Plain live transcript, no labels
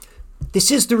This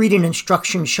is the Reading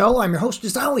Instruction Show. I'm your host,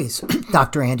 as always,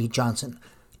 Dr. Andy Johnson.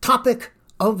 Topic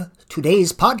of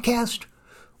today's podcast,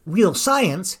 real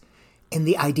science and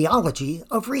the ideology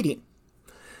of reading.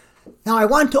 Now, I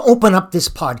want to open up this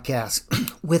podcast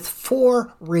with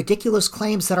 4 ridiculous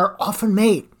claims that are often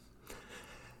made.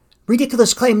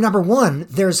 Ridiculous claim number 1,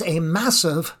 there's a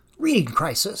massive reading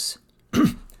crisis.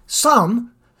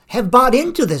 Some have bought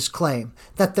into this claim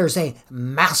that there's a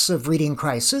massive reading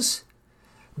crisis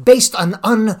based on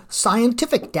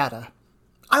unscientific data.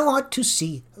 I want to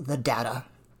see the data.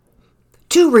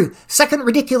 Second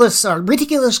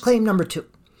ridiculous claim number 2.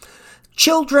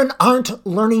 Children aren't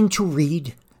learning to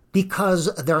read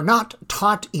because they're not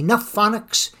taught enough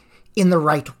phonics in the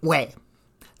right way.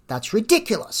 That's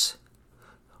ridiculous.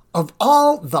 Of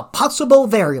all the possible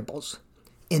variables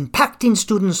impacting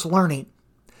students' learning,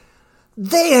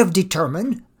 they have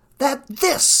determined that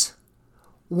this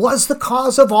was the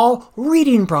cause of all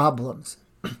reading problems.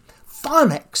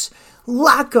 Phonics,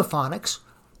 lack of phonics,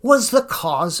 was the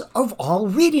cause of all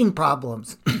reading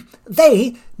problems.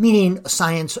 They, meaning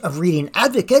science of reading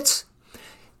advocates,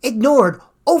 ignored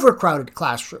overcrowded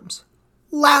classrooms,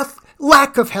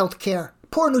 lack of health care,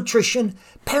 poor nutrition,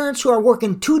 parents who are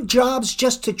working 2 jobs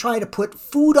just to try to put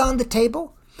food on the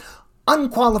table,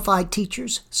 unqualified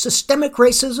teachers, systemic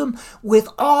racism. With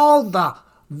all the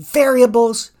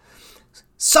variables,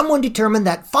 someone determined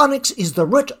that phonics is the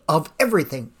root of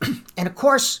everything. And of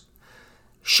course,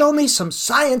 show me some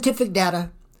scientific data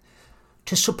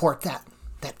to support that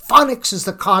phonics is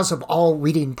the cause of all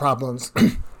reading problems.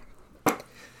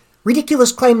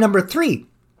 Ridiculous claim number 3,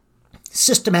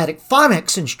 systematic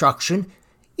phonics instruction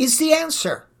is the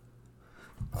answer.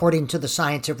 According to the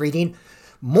science of reading,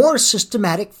 more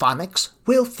systematic phonics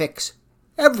will fix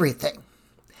everything.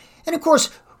 And of course,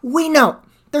 we know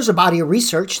there's a body of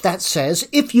research that says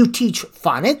if you teach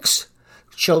phonics,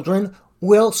 children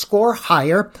will score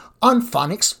higher on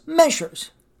phonics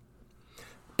measures.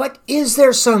 But is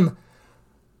there some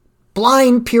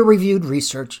blind peer-reviewed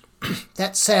research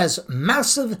that says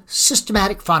massive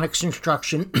systematic phonics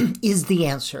instruction is the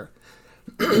answer?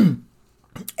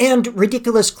 And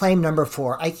ridiculous claim number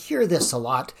 4, I hear this a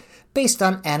lot based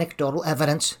on anecdotal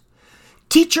evidence.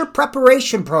 Teacher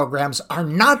preparation programs are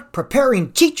not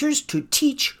preparing teachers to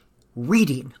teach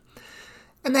reading.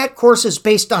 And that course is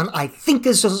based on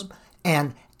I-think-isms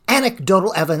and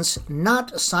anecdotal evidence,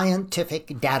 not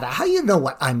scientific data. How do you know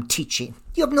what I'm teaching?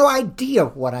 You have no idea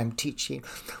what I'm teaching.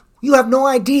 You have no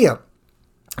idea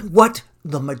what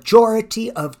the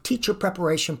majority of teacher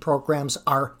preparation programs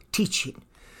are teaching.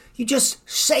 You just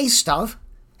say stuff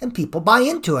and people buy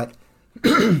into it.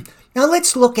 Now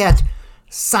let's look at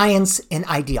science and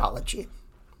ideology.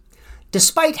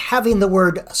 Despite having the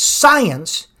word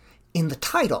science in the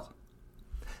title,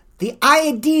 the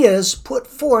ideas put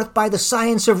forth by the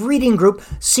Science of Reading group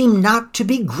seem not to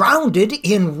be grounded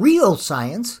in real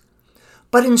science,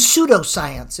 but in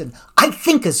pseudo-science and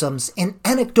I-think-isms and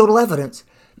anecdotal evidence.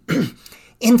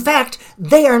 In fact,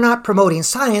 they are not promoting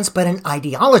science, but an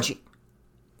ideology.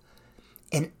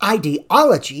 An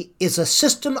ideology is a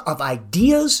system of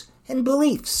ideas and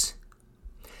beliefs.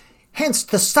 Hence,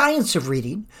 the science of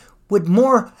reading would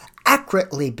more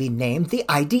accurately be named the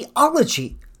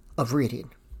ideology of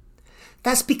reading.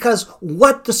 That's because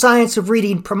what the science of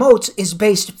reading promotes is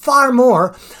based far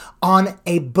more on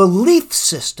a belief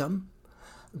system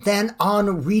than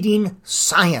on reading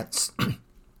science.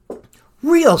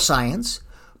 Real science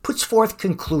puts forth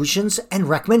conclusions and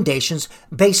recommendations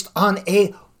based on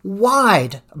a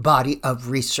wide body of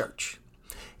research.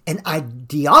 An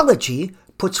ideology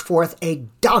puts forth a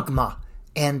dogma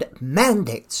and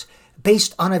mandates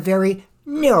based on a very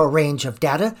narrow range of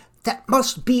data that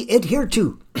must be adhered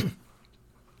to.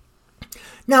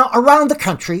 Now, around the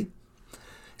country,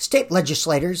 state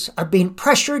legislators are being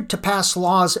pressured to pass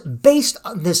laws based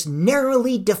on this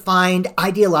narrowly defined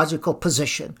ideological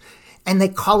position, and they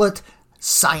call it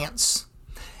science.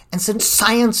 And since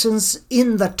science is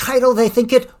in the title, they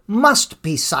think it must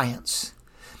be science.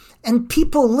 And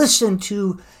people listen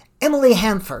to Emily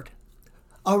Hanford,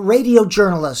 a radio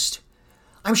journalist.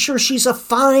 I'm sure she's a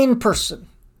fine person,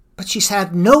 but she's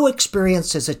had no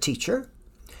experience as a teacher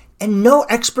and no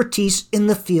expertise in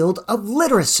the field of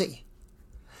literacy.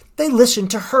 They listen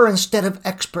to her instead of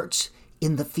experts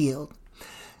in the field.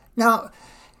 Now,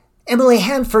 Emily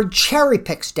Hanford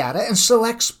cherry-picks data and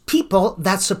selects people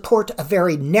that support a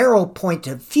very narrow point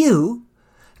of view.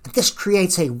 This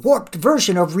creates a warped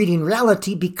version of reading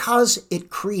reality because it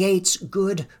creates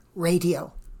good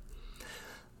radio.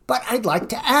 But I'd like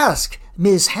to ask,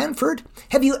 Ms. Hanford,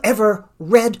 have you ever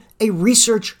read a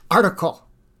research article?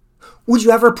 Would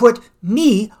you ever put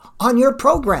me on your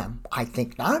program I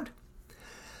think not.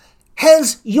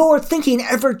 Has your thinking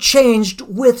ever changed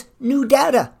with new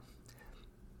data?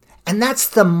 And that's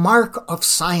the mark of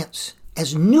science.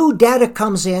 As new data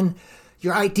comes in,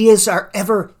 your ideas are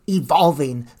ever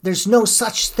evolving. There's no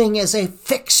such thing as a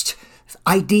fixed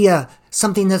idea,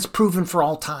 something that's proven for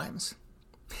all times.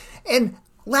 And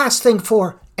last thing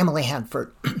for Emily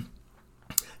Hanford.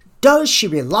 Does she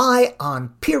rely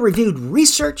on peer-reviewed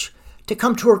research to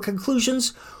come to her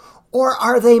conclusions, or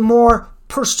are they more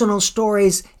personal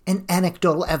stories and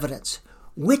anecdotal evidence?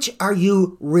 Which are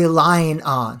you relying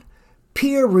on?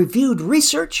 Peer-reviewed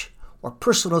research or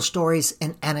personal stories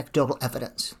and anecdotal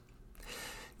evidence?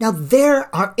 Now,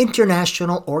 there are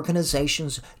international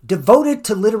organizations devoted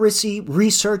to literacy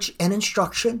research and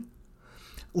instruction,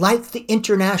 like the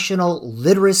International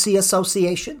Literacy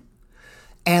Association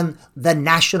and the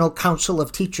National Council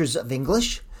of Teachers of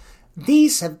English.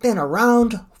 These have been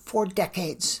around for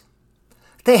decades.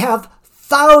 They have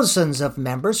thousands of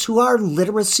members who are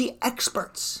literacy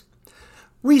experts,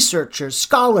 researchers,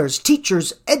 scholars,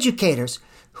 teachers, educators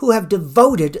who have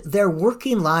devoted their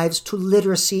working lives to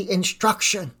literacy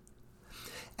instruction.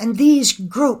 And these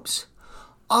groups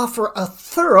offer a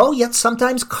thorough yet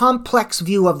sometimes complex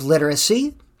view of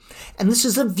literacy, and this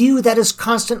is a view that is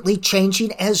constantly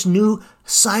changing as new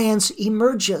science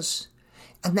emerges,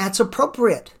 and that's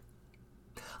appropriate.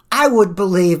 I would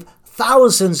believe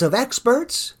thousands of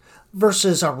experts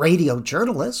versus a radio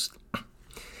journalist.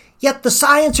 Yet the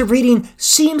science of reading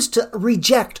seems to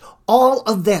reject all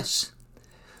of this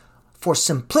for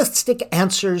simplistic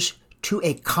answers to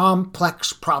a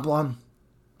complex problem.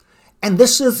 And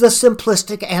this is the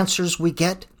simplistic answers we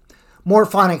get. More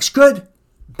phonics good,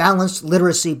 balanced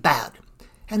literacy bad.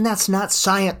 And that's not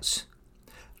science.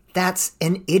 That's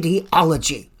an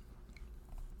ideology.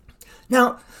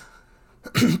 Now,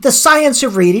 the science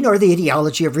of reading, or the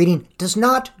ideology of reading, does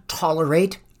not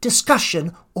tolerate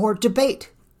discussion or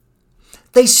debate.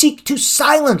 They seek to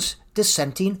silence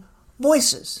dissenting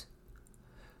voices.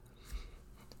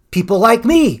 People like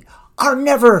me are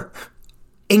never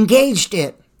engaged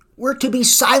in. We're to be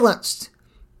silenced.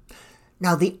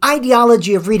 Now, the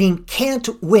ideology of reading can't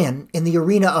win in the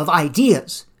arena of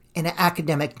ideas in an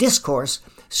academic discourse,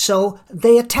 so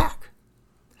they attack.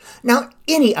 Now,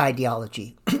 any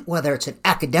ideology, whether it's an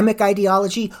academic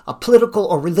ideology, a political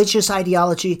or religious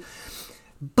ideology,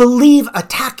 believe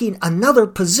attacking another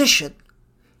position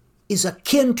is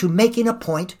akin to making a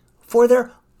point for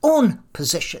their own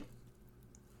position.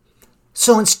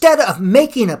 So instead of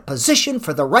making a position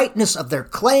for the rightness of their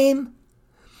claim,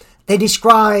 they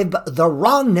describe the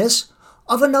wrongness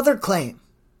of another claim.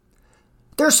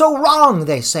 They're so wrong,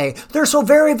 they say. They're so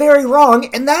very, very wrong,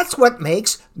 and that's what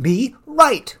makes me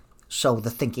right. So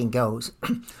the thinking goes.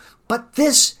 But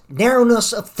this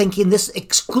narrowness of thinking, this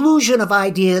exclusion of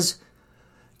ideas,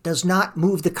 does not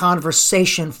move the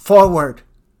conversation forward.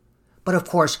 But of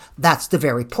course, that's the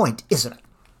very point, isn't it?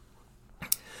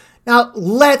 Now,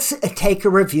 let's take a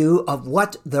review of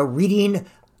what reading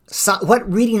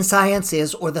science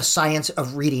is, or the science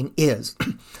of reading is.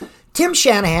 Tim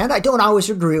Shanahan, I don't always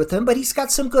agree with him, but he's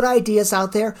got some good ideas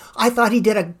out there. I thought he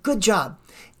did a good job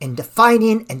in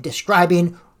defining and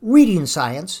describing reading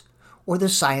science, or the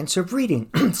science of reading.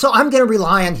 So I'm going to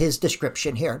rely on his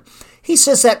description here. He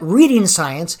says that reading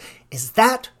science is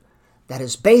that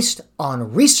is based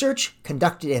on research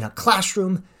conducted in a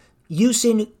classroom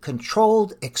using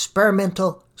controlled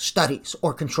experimental studies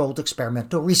or controlled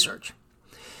experimental research.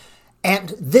 And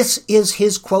this is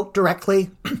his quote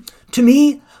directly. To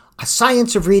me, a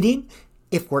science of reading,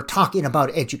 if we're talking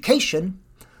about education,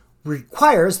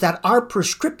 requires that our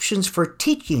prescriptions for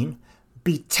teaching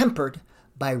be tempered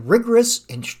by rigorous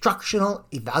instructional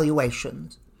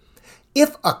evaluations.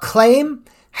 If a claim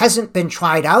hasn't been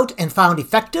tried out and found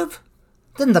effective,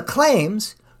 then the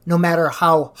claims, no matter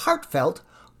how heartfelt,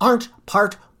 aren't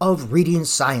part of reading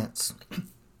science.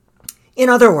 In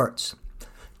other words,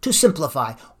 to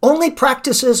simplify, only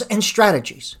practices and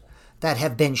strategies that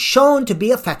have been shown to be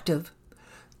effective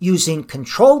using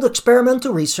controlled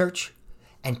experimental research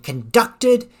and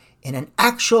conducted in an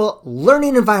actual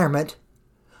learning environment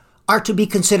are to be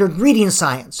considered reading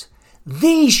science.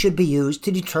 These should be used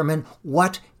to determine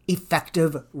what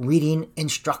effective reading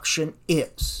instruction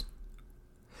is.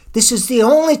 This is the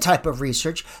only type of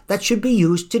research that should be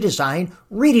used to design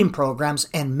reading programs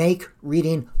and make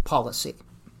reading policy.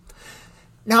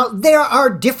 Now, there are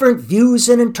different views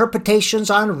and interpretations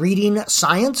on reading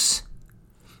science,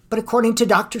 but according to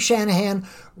Dr. Shanahan,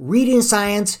 reading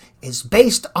science is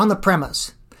based on the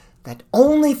premise that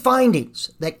only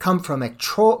findings that come from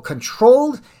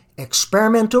controlled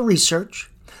experimental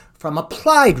research, from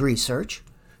applied research,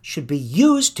 should be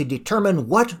used to determine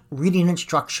what reading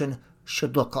instruction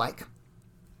should look like.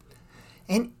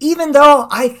 And even though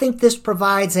I think this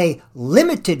provides a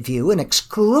limited view and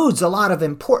excludes a lot of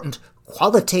important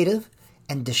qualitative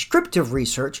and descriptive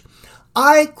research,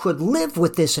 I could live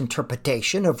with this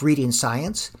interpretation of reading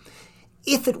science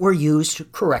if it were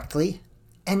used correctly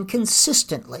and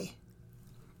consistently.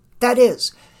 That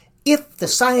is, if the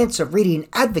science of reading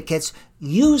advocates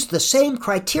use the same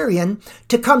criterion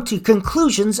to come to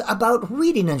conclusions about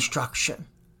reading instruction.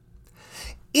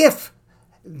 If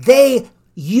they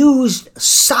used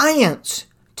science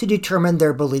to determine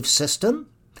their belief system,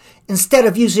 instead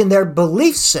of using their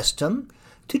belief system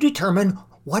to determine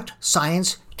what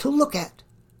science to look at.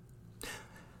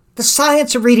 The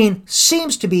science of reading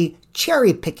seems to be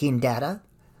cherry-picking data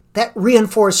that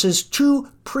reinforces two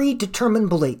predetermined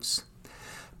beliefs.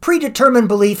 Predetermined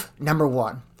belief number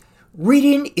 1,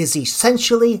 reading is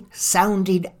essentially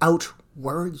sounding out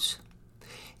words.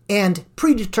 And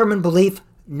predetermined belief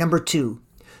number 2,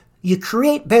 you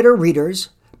create better readers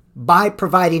by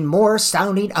providing more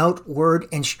sounding out word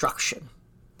instruction.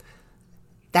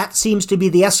 That seems to be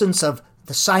the essence of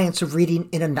the science of reading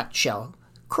in a nutshell.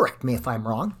 Correct me if I'm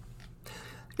wrong.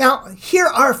 Now, here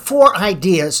are 4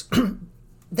 ideas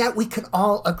that we can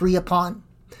all agree upon.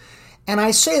 And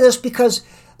I say this because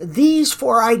these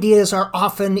 4 ideas are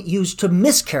often used to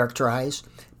mischaracterize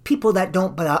people that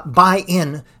don't buy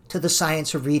in to the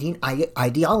science of reading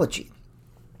ideology.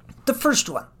 The first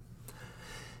one.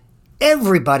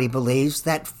 Everybody believes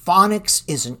that phonics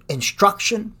is an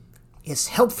instruction, is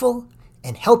helpful,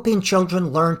 and helping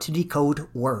children learn to decode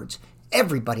words.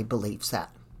 Everybody believes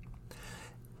that.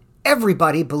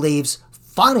 Everybody believes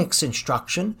phonics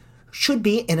instruction should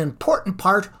be an important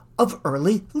part of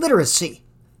early literacy.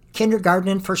 Kindergarten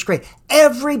and first grade.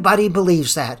 Everybody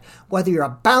believes that. Whether you're a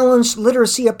balanced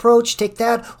literacy approach, take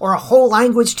that, or a whole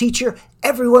language teacher,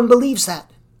 everyone believes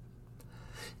that.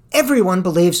 Everyone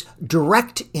believes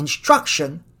direct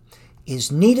instruction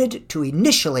is needed to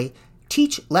initially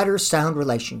teach letter-sound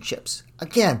relationships.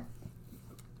 Again,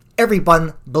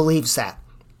 everyone believes that.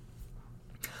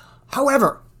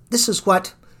 However, this is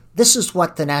what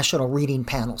the National Reading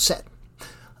Panel said.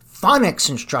 Phonics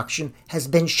instruction has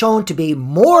been shown to be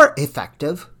more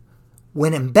effective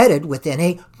when embedded within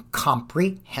a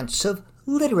comprehensive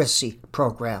literacy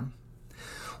program,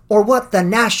 or what the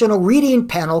National Reading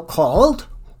Panel called,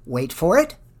 wait for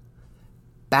it,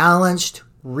 balanced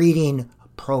reading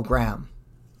program.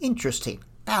 Interesting,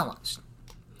 balanced.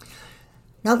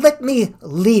 Now let me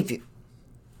leave you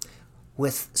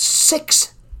with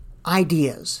 6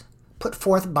 ideas put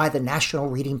forth by the National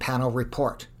Reading Panel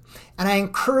report. And I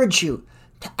encourage you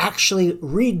to actually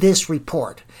read this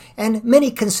report. And many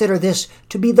consider this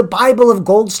to be the Bible of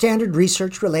gold standard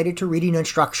research related to reading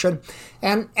instruction.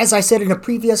 And as I said in a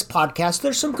previous podcast,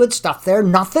 there's some good stuff there.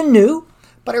 Nothing new,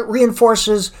 but it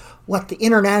reinforces what the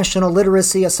International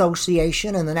Literacy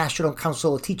Association and the National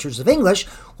Council of Teachers of English,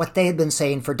 what they had been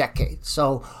saying for decades.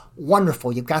 So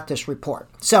wonderful, you've got this report.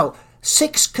 So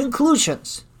 6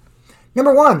 conclusions.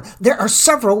 Number 1, there are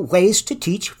several ways to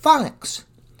teach phonics.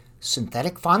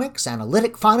 Synthetic phonics,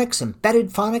 analytic phonics, embedded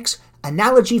phonics,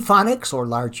 analogy phonics or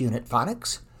large unit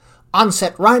phonics,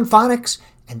 onset rhyme phonics,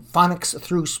 and phonics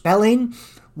through spelling.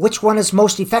 Which one is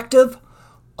most effective?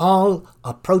 All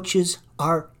approaches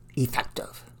are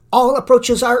effective. All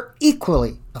approaches are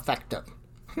equally effective.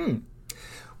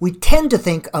 We tend to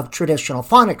think of traditional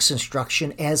phonics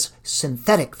instruction as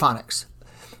synthetic phonics.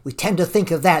 We tend to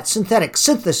think of that synthetic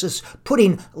synthesis,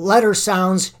 putting letter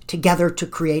sounds together to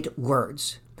create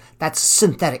words. That's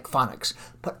synthetic phonics.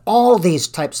 But all these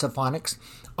types of phonics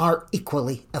are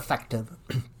equally effective.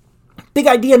 Big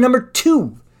idea number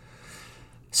 2.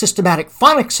 Systematic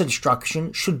phonics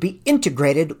instruction should be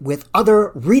integrated with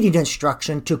other reading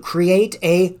instruction to create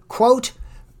a, quote,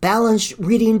 balanced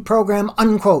reading program,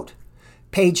 unquote.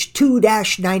 Page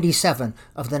 2-97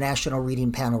 of the National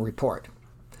Reading Panel report.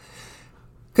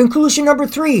 Conclusion number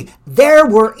 3. There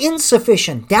were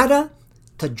insufficient data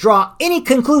to draw any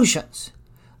conclusions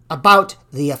about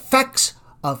the effects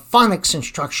of phonics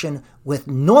instruction with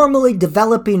normally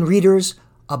developing readers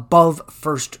above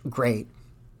first grade.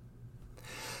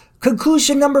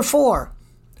 Conclusion number 4.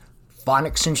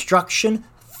 Phonics instruction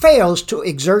fails to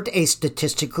exert a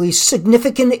statistically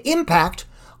significant impact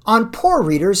on poor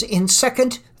readers in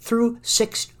 2nd through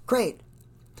 6th grade.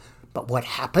 But what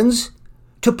happens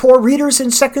to poor readers in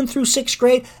 2nd through 6th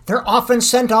grade? They're often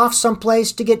sent off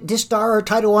someplace to get DISTAR or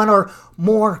Title I or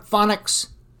more phonics,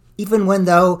 even when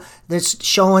though there's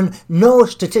shown no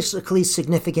statistically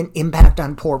significant impact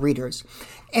on poor readers.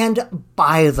 And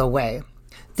by the way,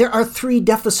 There are 3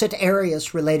 deficit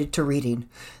areas related to reading.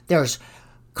 There's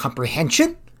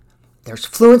comprehension, there's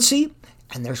fluency,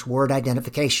 and there's word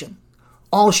identification.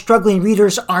 All struggling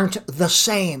readers aren't the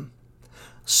same.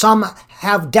 Some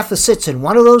have deficits in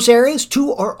one of those areas,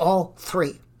 2 or all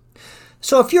 3.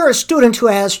 So if you're a student who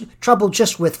has trouble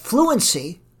just with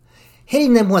fluency,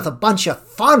 hitting them with a bunch of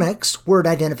phonics, word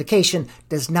identification,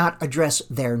 does not address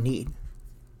their need.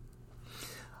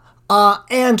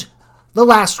 And the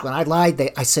last one, I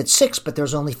lied, I said 6, but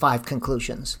there's only 5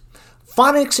 conclusions.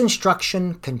 Phonics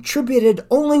instruction contributed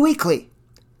only weakly,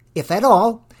 if at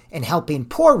all, in helping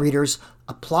poor readers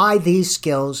apply these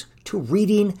skills to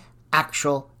reading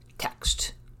actual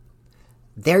text.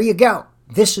 There you go.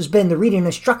 This has been the Reading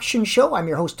Instruction Show. I'm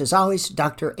your host, as always,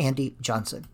 Dr. Andy Johnson.